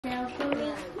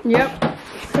Yep.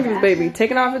 Look at this baby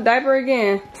taking off his diaper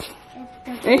again.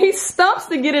 And he stumps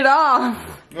to get it off.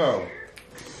 No.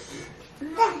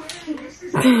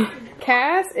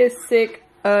 Cass is sick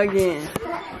again.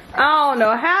 I don't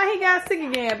know how he got sick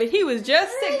again, but he was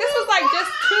just sick. This was like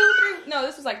just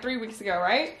 3 weeks ago,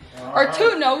 right? Or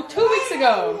 2 weeks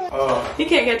ago. He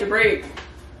can't catch a break.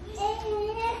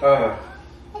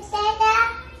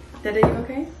 Daddy, you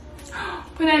okay?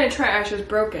 Banana trash is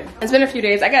broken. It's been a few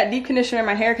days. I got deep conditioner in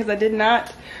my hair because I did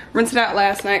not rinse it out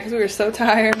last night because we were so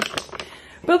tired.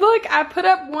 But look, I put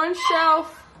up one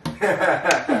shelf.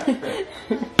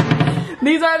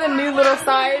 These are the new little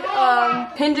side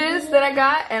hinges that I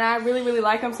got, and I really, really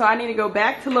like them. So I need to go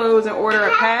back to Lowe's and order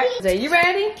a pack. Zay, you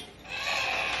ready?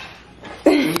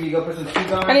 You need to go put some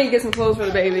shoes on? I need to get some clothes for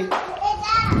the baby.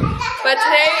 But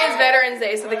today is Veterans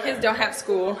Day, so the kids don't have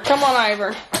school. Come on,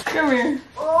 Ivor. Come here.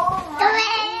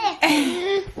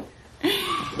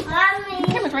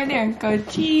 Camera's right there. Go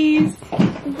cheese.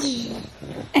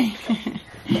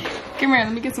 Come here,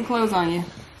 let me get some clothes on you.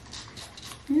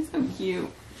 You're so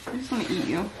cute. I just want to eat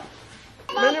you.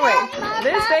 But anyway,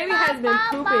 this baby has been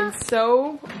pooping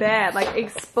so bad, like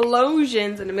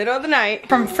explosions in the middle of the night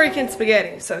from freaking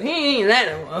spaghetti. So he ain't eating that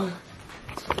no more.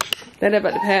 That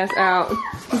about to pass out.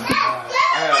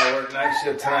 I gotta work night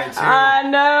shift tonight too. I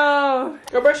know.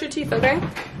 Go brush your teeth, okay?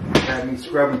 Had me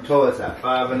scrubbing toilets at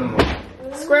 5 in the morning.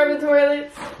 Scrubbing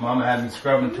toilets. Mama had me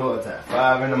scrubbing toilets at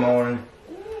 5 in the morning.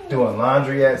 Doing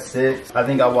laundry at 6. I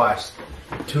think I washed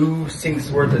 2 sinks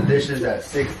worth of dishes at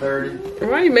 6:30.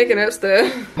 Why are you making up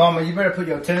stuff? Mama, you better put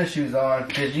your tennis shoes on,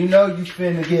 cause you know you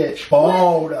finna get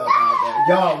balled up out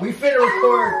there. Y'all, we finna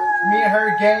record me and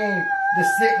her game the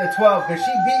 12, cause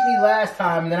she beat me last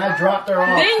time and then I dropped her off.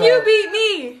 Then you beat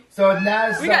me. So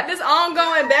now we got this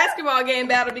ongoing basketball game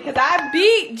battle because I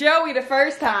beat Joey the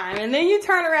first time and then you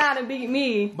turn around and beat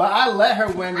me. But I let her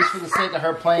win just for the sake of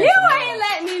her playing. You ain't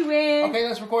let me win. Okay,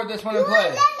 let's record this one and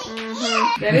play. That you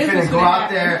is finna go out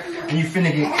there and you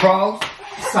finna get crossed,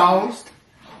 sauced.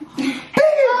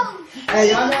 Hey,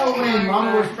 y'all know when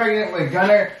Mama was pregnant with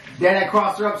Gunner, Dad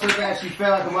crossed her up so fast she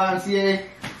fell at the YMCA?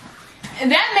 And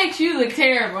that makes you look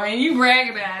terrible and you brag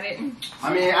about it.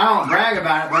 I mean, I don't brag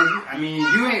about it, but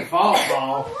you ain't fall.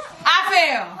 I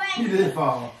fell. You did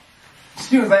fall.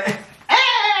 She was like,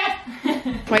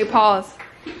 Wait, pause.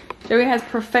 Joey has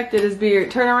perfected his beard.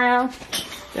 Turn around.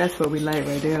 That's what we like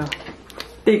right there.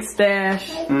 Big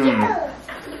stash.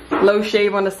 Low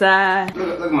shave on the side.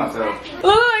 Look at myself.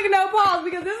 Look, no pause,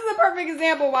 because this is a perfect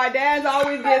example why dads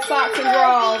always get socks and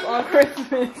drawers on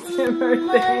Christmas and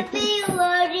birthday.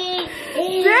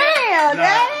 Damn,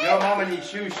 Daddy! Your mama needs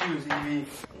shoes, Evie.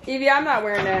 Evie, I'm not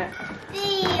wearing that.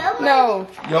 No.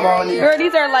 Your mama needs. Girl,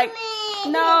 these are like.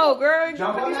 No, girl, you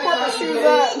put these purple shoes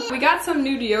up. We got some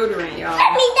new deodorant, y'all.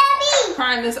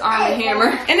 Trying this Arm & Hammer.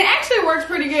 And it actually works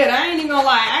pretty good. I ain't even gonna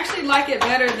lie. I actually like it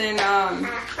better than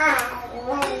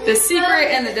the Secret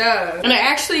and the Dove. And it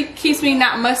actually keeps me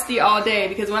not musty all day.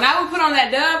 Because when I would put on that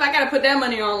Dove, I gotta put that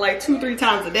money on like 2-3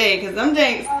 times a day. Because them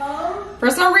things, for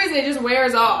some reason, it just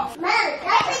wears off.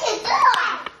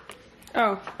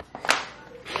 Oh.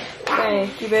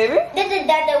 Thank you, baby. This is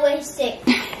that way sick.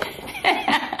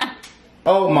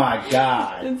 Oh my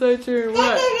God. It's so true.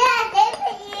 What?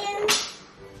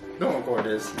 Don't record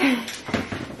this.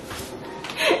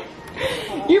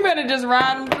 You better just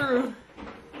ride them through.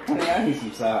 Honey, I need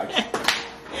some socks.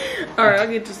 Alright, I'll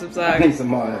get you some socks. I need some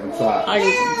more socks. I'll get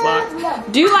you some socks.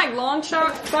 Do you like long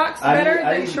socks better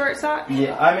than short socks?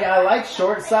 Yeah, I mean, I like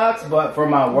short socks, but for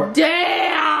my work.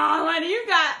 Damn, honey, you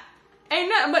got, ain't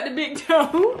nothing but the big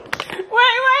toe. Wait.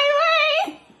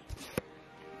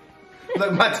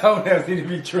 Look, my toenails need to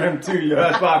be trimmed too, yo.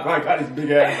 That's why I got this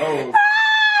big ass hole.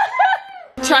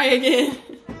 Try again.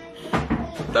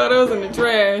 Thought it was in the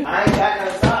trash. I ain't got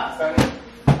no socks,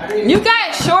 honey. You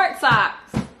got short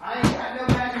socks. I ain't got no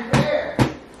matching pair.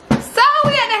 So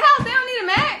we at the house, they don't need a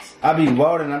match. I be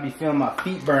welding, I be feeling my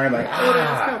feet burn like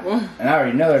and I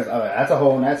already know there's that's a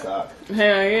hole in that sock.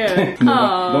 Hell yeah.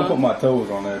 Don't put my toes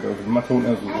on there though, because my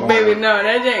toenails was long. Baby, no,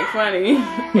 that ain't funny.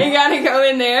 You gotta go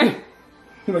in there.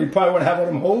 You know, you probably want to have one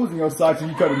of them holes in your socks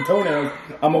and you cut them toenails.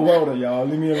 I'm a welder, y'all.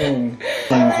 Leave me alone.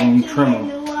 When you trim them.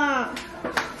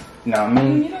 No, I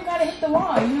mean, you don't gotta hit the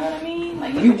wall. You know what I mean?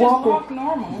 Like you can just walk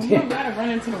normal. You don't gotta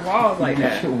run into the walls like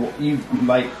that. You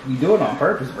do it on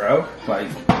purpose, bro. Like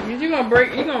you gonna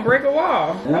break a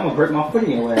wall. And I'm gonna break my foot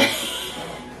in your ass.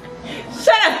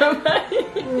 Shut up, buddy.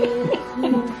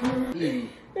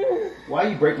 Why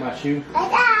you break my shoe? I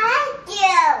like you.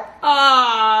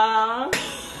 Aww.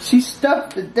 She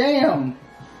stuffed it down.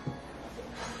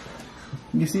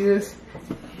 You see this?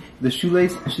 The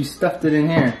shoelace, she stuffed it in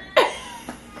here.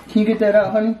 Can you get that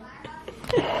out, honey?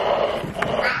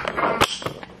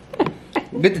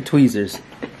 Get the tweezers.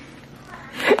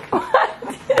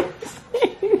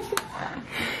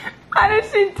 How did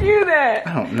she do that?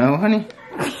 I don't know, honey.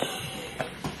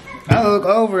 I look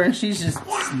over and she's just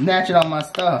snatching all my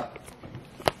stuff.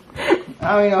 I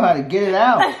don't even know how to get it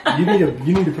out. You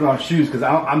need to put on shoes because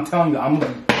I'm telling you, I'm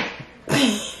gonna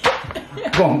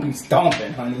be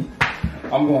stomping, honey.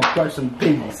 I'm gonna crush some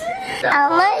piggies. I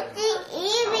want to see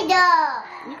Evie doll.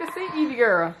 You can see Evie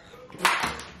girl.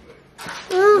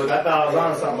 Look, I thought I was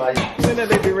on somebody. Then that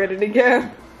baby ready to go.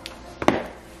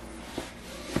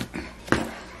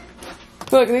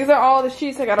 Look, these are all the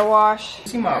sheets I gotta wash.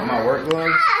 See my work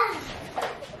gloves?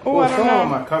 Oh, I don't some know. of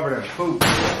them are covered in poop.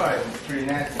 That's probably pretty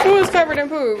nasty. Who is covered in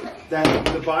poop?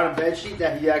 The bottom bed sheet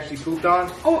that he actually pooped on?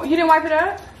 Oh, you didn't wipe it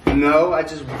up? No, I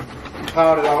just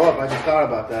piled it all up. I just thought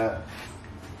about that.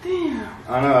 Damn.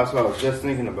 I know, that's what I was just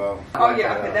thinking about. Oh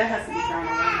yeah, okay, that has to be thrown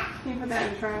away. Can you put that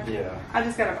in the trash? Yeah. I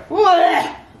just gotta.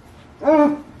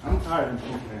 I'm tired of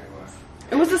pooping everywhere.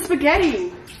 It was the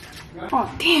spaghetti. Oh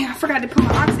damn, I forgot to put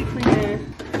my OxyClean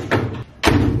in.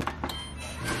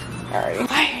 Alrighty.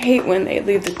 I hate when they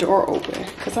leave the door open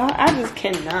because I just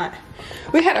cannot.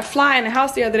 We had a fly in the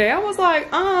house the other day. I was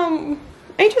like,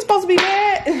 ain't you supposed to be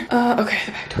bad? Okay,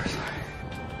 the back door's fine.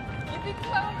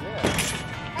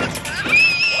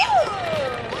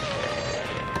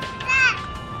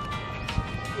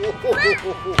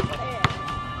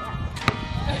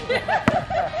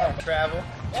 Travel.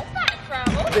 That's not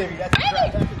travel. Baby, that's a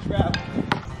travel.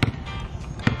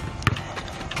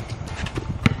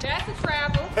 That's a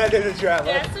travel. That is a travel.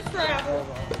 That's a travel.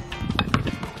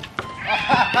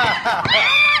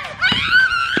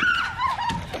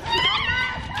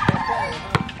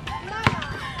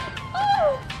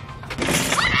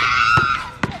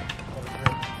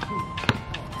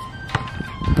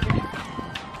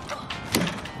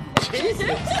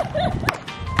 Jesus.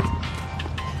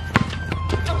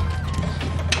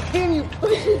 Can you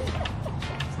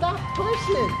stop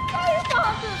pushing?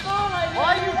 Why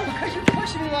are you? Because you're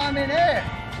pushing me while I'm in air.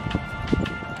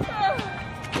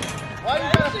 Why are you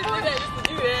gonna push? Just to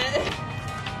do that.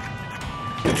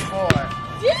 Boy.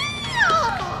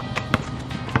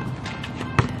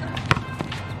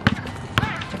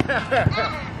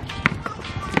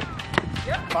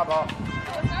 Yep. My ball.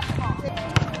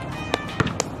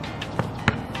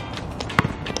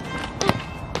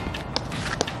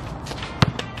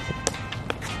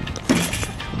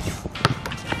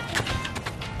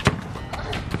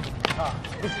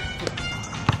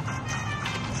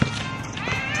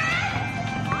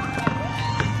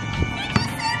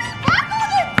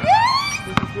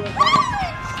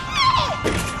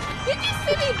 Did you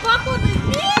see me buckle the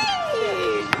knee?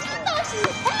 I thought she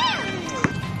was hairy.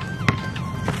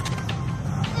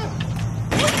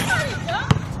 What kind of jump?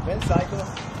 Ben cycle.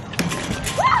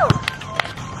 Woo!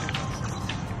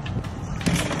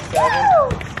 7. Woo!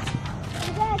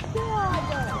 You got two of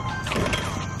them.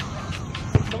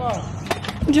 Come on.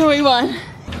 Joey won.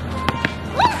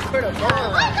 For the ball.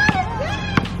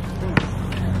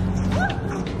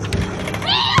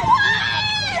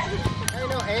 Ain't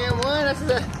no and one. That's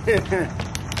the. I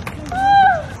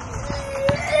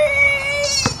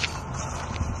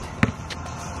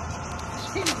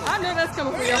know that's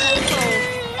coming for your whole soul.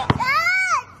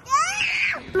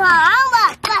 Mama,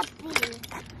 puppy.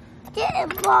 Get it,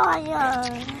 boy.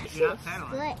 You're not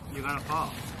pedaling. You're gonna fall.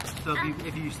 So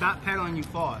if you stop pedaling, you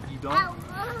fall. If you don't,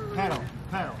 pedal.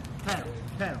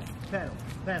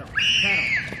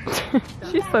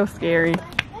 She's so scary.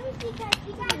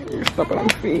 You're stuck on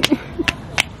your feet.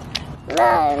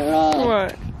 Mommy.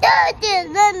 What? Don't just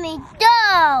let me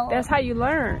go. That's how you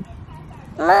learn.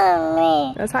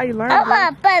 Mommy. That's how you learn. I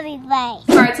want a puppy face.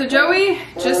 Alright, so Joey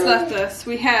just left us.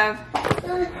 We have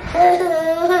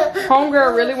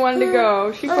homegirl really wanted to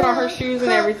go. She put on her shoes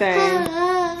and everything. It's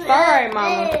alright,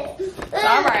 mama. It's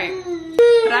alright.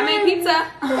 But I made pizza.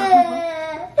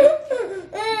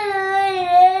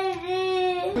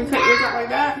 You cut yours out like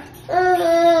that?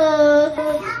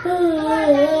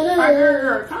 Alright,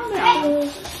 girl, calm down.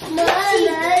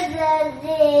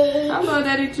 I'm little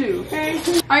daddy too, okay?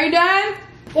 Are you done?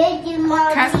 Thank you,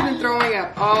 Mom. Cassie's been throwing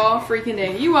up all freaking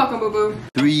day. You welcome, boo-boo.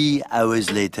 3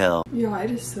 hours later. Yo, it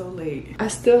is so late. I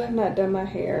still have not done my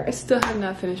hair. I still have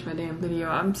not finished my damn video.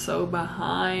 I'm so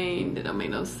behind. It don't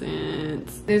make no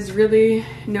sense. There's really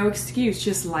no excuse.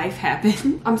 Just life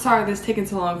happened. I'm sorry this taking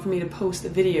so long for me to post the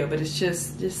video, but it's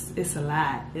just it's a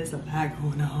lot. It's a lot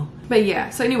going on. But yeah,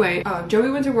 so anyway,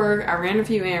 Joey went to work. I ran a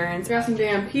few errands. Got some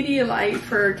damn Pedialyte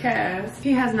for Cass.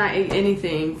 He has not ate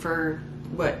anything for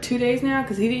what, 2 days now?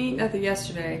 Because he didn't eat nothing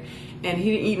yesterday. and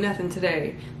he didn't eat nothing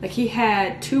today. Like, he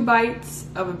had 2 bites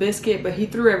of a biscuit, but he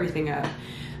threw everything up.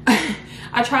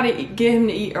 I tried to get him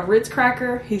to eat a Ritz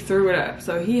cracker, he threw it up.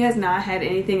 So he has not had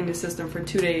anything in the system for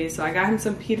 2 days. So I got him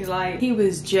some Pedialyte. He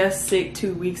was just sick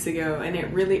 2 weeks ago, and it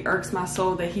really irks my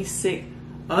soul that he's sick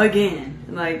again.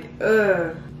 Like,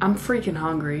 I'm freaking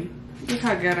hungry. Look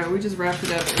how ghetto. We just wrapped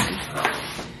it up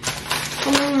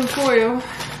in aluminum foil,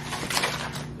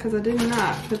 because I did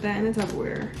not put that in a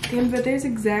Tupperware. Damn, but there's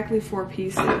exactly 4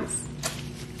 pieces.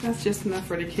 That's just enough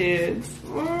for the kids.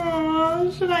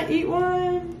 Oh, should I eat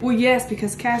one? Well, yes,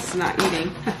 because Cass is not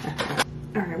eating.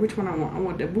 All right, which one I want? I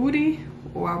want the booty,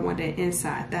 or I want that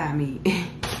inside thigh meat.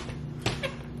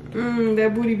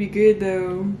 That booty be good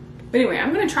though. But anyway,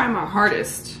 I'm gonna try my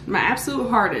hardest, my absolute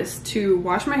hardest, to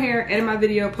wash my hair, edit my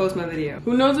video, post my video.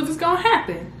 Who knows if it's gonna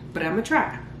happen, but I'm gonna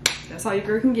try. That's all your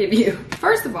girl can give you.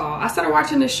 First of all, I started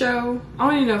watching this show. I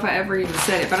don't even know if I ever even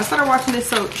said it, but I started watching this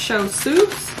show,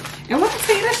 Suits. And when I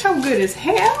tell you that show good as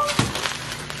hell,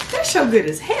 that show good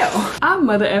as hell. I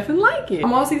mother effing like it.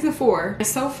 I'm on season 4. And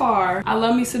so far, I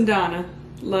love me some Donna.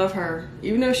 Love her.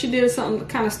 Even though she did something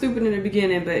kind of stupid in the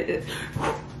beginning, but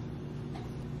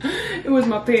it was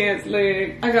my pants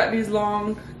leg. I got these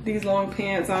long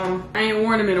pants on. I ain't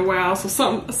worn them in a while, so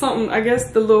something, I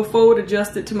guess the little fold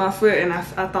adjusted to my foot, and I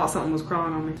thought something was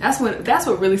crawling on me. That's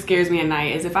what really scares me at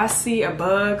night, is if I see a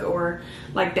bug or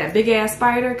like that big ass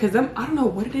spider, because I don't know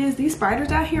what it is. These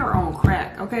spiders out here are on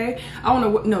crack, okay? I don't know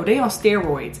what, no, they on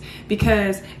steroids,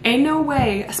 because ain't no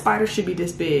way a spider should be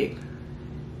this big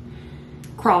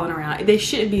crawling around. They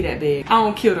shouldn't be that big. I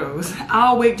don't kill those.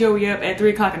 I'll wake Joey up at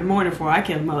 3 o'clock in the morning before I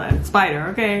kill a spider,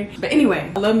 okay? But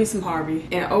anyway, I love me some Harvey.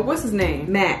 And oh, what's his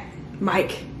name?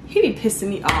 Mike. He be pissing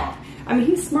me off. I mean,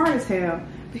 he's smart as hell,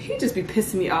 but he just be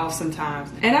pissing me off sometimes.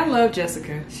 And I love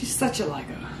Jessica. She's such a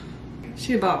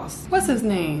she a boss. What's his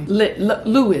name?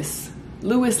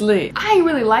 Louis Lit. I ain't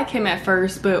really like him at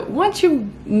first, but once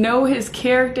you know his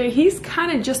character, he's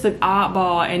kind of just an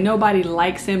oddball, and nobody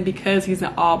likes him because he's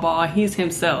an oddball. He's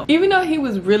himself. Even though he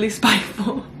was really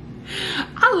spiteful,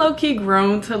 I low-key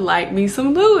grown to like me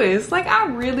some Louis. Like, I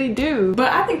really do.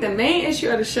 But I think the main issue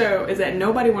of the show is that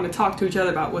nobody want to talk to each other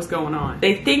about what's going on.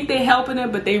 They think they helping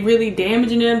them, but they really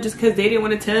damaging them just because they didn't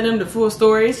want to tell them the full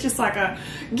story. It's just like a,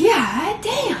 god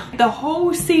damn. The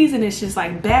whole season is just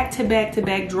like back to back to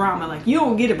back drama. Like, you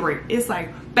don't get a break. It's like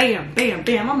bam, bam,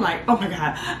 bam. I'm like, oh my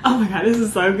god, this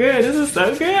is so good. This is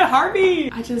so good,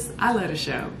 Harvey. I love the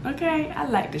show, okay? I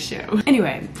like the show.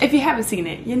 Anyway, if you haven't seen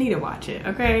it, you need to watch it,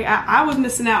 okay? I was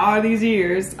missing out all these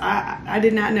years. I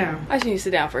did not know. I should need to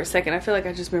sit down for a second. I feel like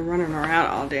I've just been running around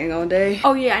all day.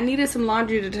 Oh yeah, I needed some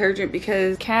laundry detergent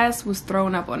because Cass was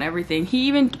throwing up on everything. He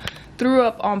even threw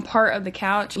up on part of the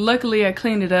couch. Luckily, I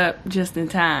cleaned it up just in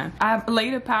time. I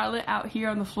laid a pallet out here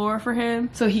on the floor for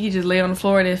him so he could just lay on the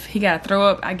floor, and if he got to throw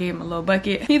up, I gave him a little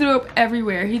bucket. He threw up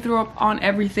everywhere. He threw up on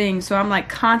everything, so I'm like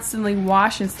constantly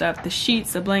washing stuff. The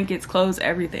sheets, the blankets, clothes,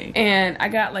 everything. And I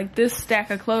got like this stack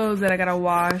of clothes that I gotta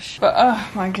wash. But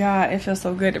oh my god, it feels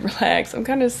so good to relax. I'm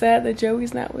kind of sad that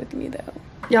Joey's not with me though.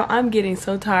 Y'all, I'm getting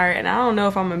so tired, and I don't know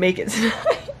if I'm gonna make it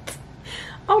tonight.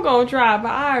 I'm gonna try, but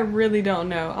I really don't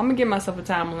know. I'm gonna give myself a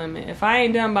time limit. If I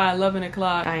ain't done by 11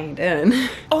 o'clock, I ain't done.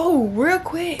 Oh, real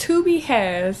quick, Tubi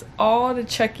has all the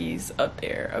Chuckies up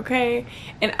there, okay?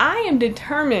 And I am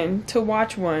determined to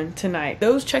watch one tonight.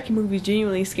 Those Chucky movies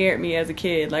genuinely scared me as a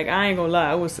kid. Like, I ain't gonna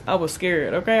lie, I was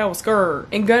scared, okay? I was scared.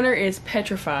 And Gunner is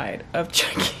petrified of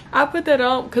Chucky. I put that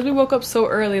on because we woke up so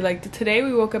early. Like, today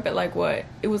we woke up at like what?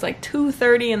 It was like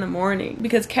 2:30 in the morning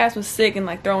because Cass was sick and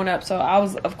like throwing up, so I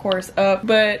was of course up.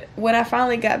 But when I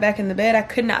finally got back in the bed, I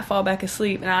could not fall back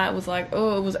asleep, and I was like,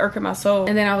 oh, it was irking my soul.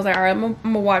 And then I was like, all right, I'm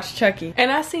gonna watch Chucky.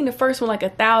 And I seen the first one like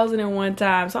 1,001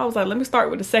 times, so I was like, let me start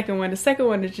with the second one. The second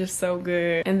one is just so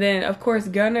good. And then of course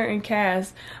Gunner and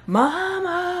Cass,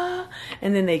 mama,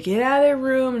 and then they get out of their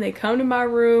room and they come to my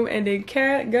room, and then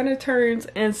Gunner turns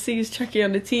and sees Chucky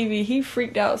on the TV. He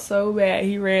freaked out so bad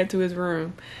he ran to his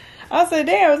room. I said,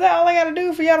 damn, is that all I gotta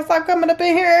do for y'all to stop coming up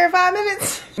in here every 5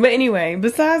 minutes? But anyway,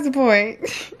 besides the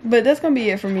point. But that's gonna be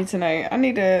it for me tonight. I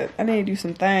need to do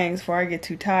some things before I get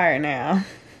too tired now.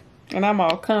 And I'm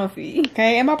all comfy.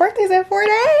 Okay, and my birthday's in 4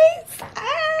 days.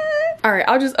 Alright,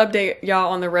 I'll just update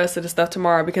y'all on the rest of the stuff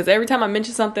tomorrow, because every time I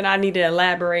mention something, I need to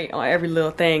elaborate on every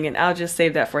little thing, and I'll just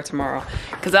save that for tomorrow.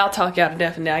 Because I'll talk y'all to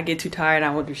death and then I get too tired and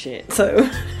I won't do shit. So,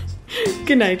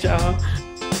 good night, y'all.